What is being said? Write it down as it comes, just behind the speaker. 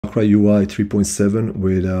Chakra UI 3.7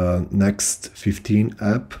 with a Next 15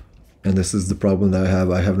 app. And this is the problem that I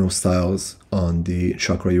have. I have no styles on the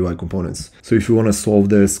Chakra UI components. So if you want to solve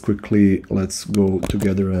this quickly, let's go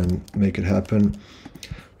together and make it happen.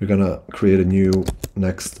 We're gonna create a new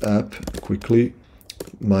Next app quickly.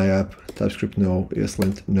 My app, TypeScript, no.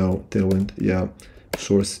 ESLint, no. Tailwind, yeah.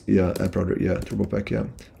 Source, yeah. App router, yeah. TurboPack, yeah.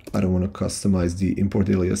 I don't want to customize the import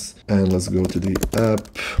alias. And let's go to the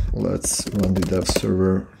app. Let's run the dev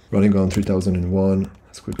server. Running on 3001.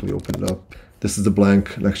 Let's quickly open it up. This is the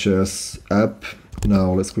blank Next.js app.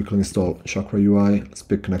 Now let's quickly install Chakra UI. Let's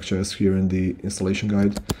pick Next.js here in the installation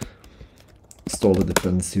guide. Install the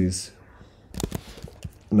dependencies.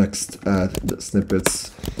 Next, add the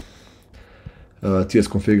snippets.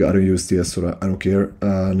 tsconfig, I don't use TS, so I don't care.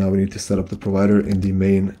 Now we need to set up the provider in the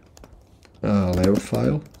main layout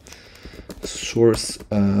file. Source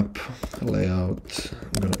app layout.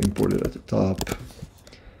 I'm going to import it at the top.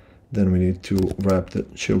 Then we need to wrap the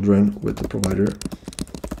children with the provider.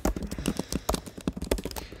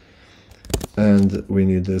 And we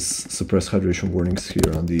need this suppress hydration warnings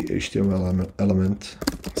here on the HTML element.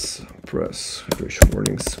 Suppress hydration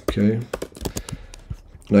warnings, okay.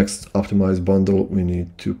 Next, optimize bundle. We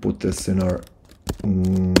need to put this in our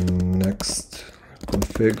next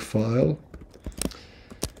config file.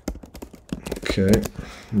 Okay,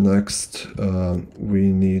 next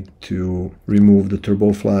we need to remove the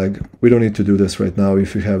turbo flag. We don't need to do this right now.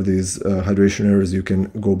 If you have these hydration errors, you can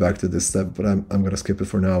go back to this step, but I'm going to skip it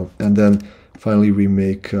for now. And then finally, we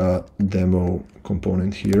make a demo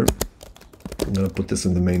component here. I'm going to put this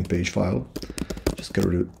in the main page file. Just get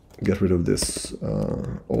rid of this,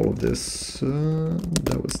 all of this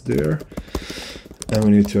that was there. And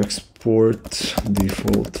we need to export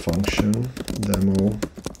default function demo.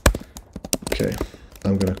 Okay,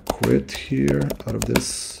 I'm gonna quit here out of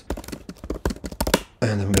this,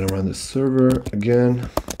 and I'm gonna run the server again.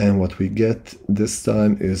 And what we get this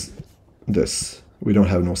time is this. We don't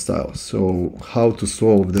have no style. So how to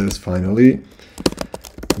solve this finally?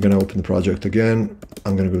 I'm gonna open the project again.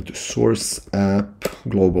 I'm gonna go to source app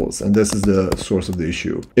globals, and this is the source of the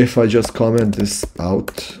issue. If I just comment this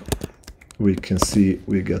out, we can see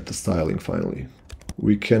we get the styling finally.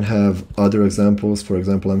 We can have other examples. For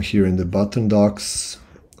example, I'm here in the button docs,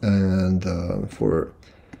 and for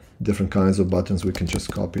different kinds of buttons, we can just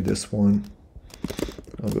copy this one.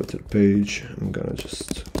 I'll go to the page. I'm gonna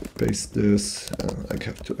just paste this. I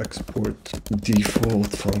have to export default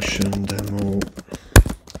function demo.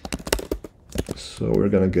 So we're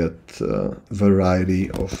gonna get a variety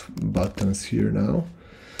of buttons here now.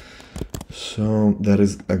 So that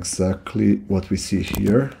is exactly what we see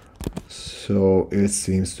here. So it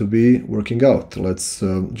seems to be working out. Let's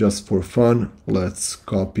just for fun, let's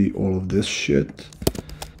copy all of this shit.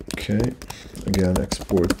 Okay, again,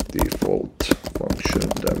 export default function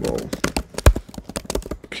demo.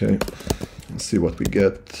 Okay, let's see what we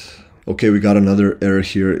get. Okay, we got another error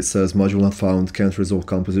here. It says module not found, can't resolve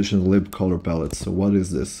composition lib color palette. So what is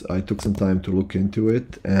this? I took some time to look into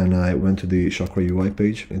it, and I went to the Chakra UI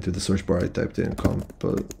page. Into the search bar, I typed in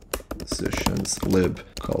compositions lib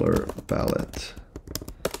color palette.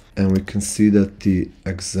 And we can see that the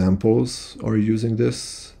examples are using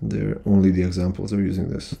this. They're only the examples are using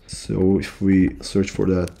this. So if we search for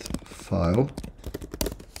that file,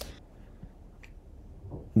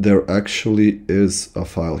 there actually is a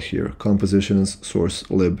file here, compositions source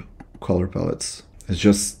lib color palettes. It's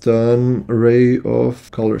just an array of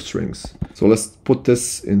color strings. So let's put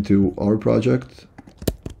this into our project.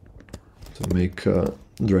 So make a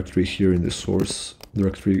directory here in the source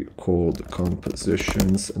directory called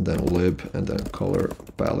compositions, and then lib, and then color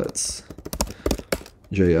palettes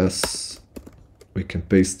JS. We can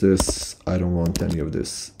paste this. I don't want any of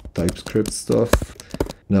this TypeScript stuff.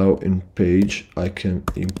 Now in page, I can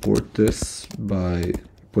import this by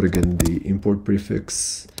putting in the import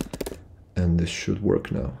prefix, and this should work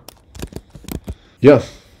now. Yeah,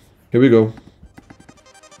 here we go.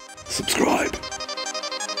 Subscribe.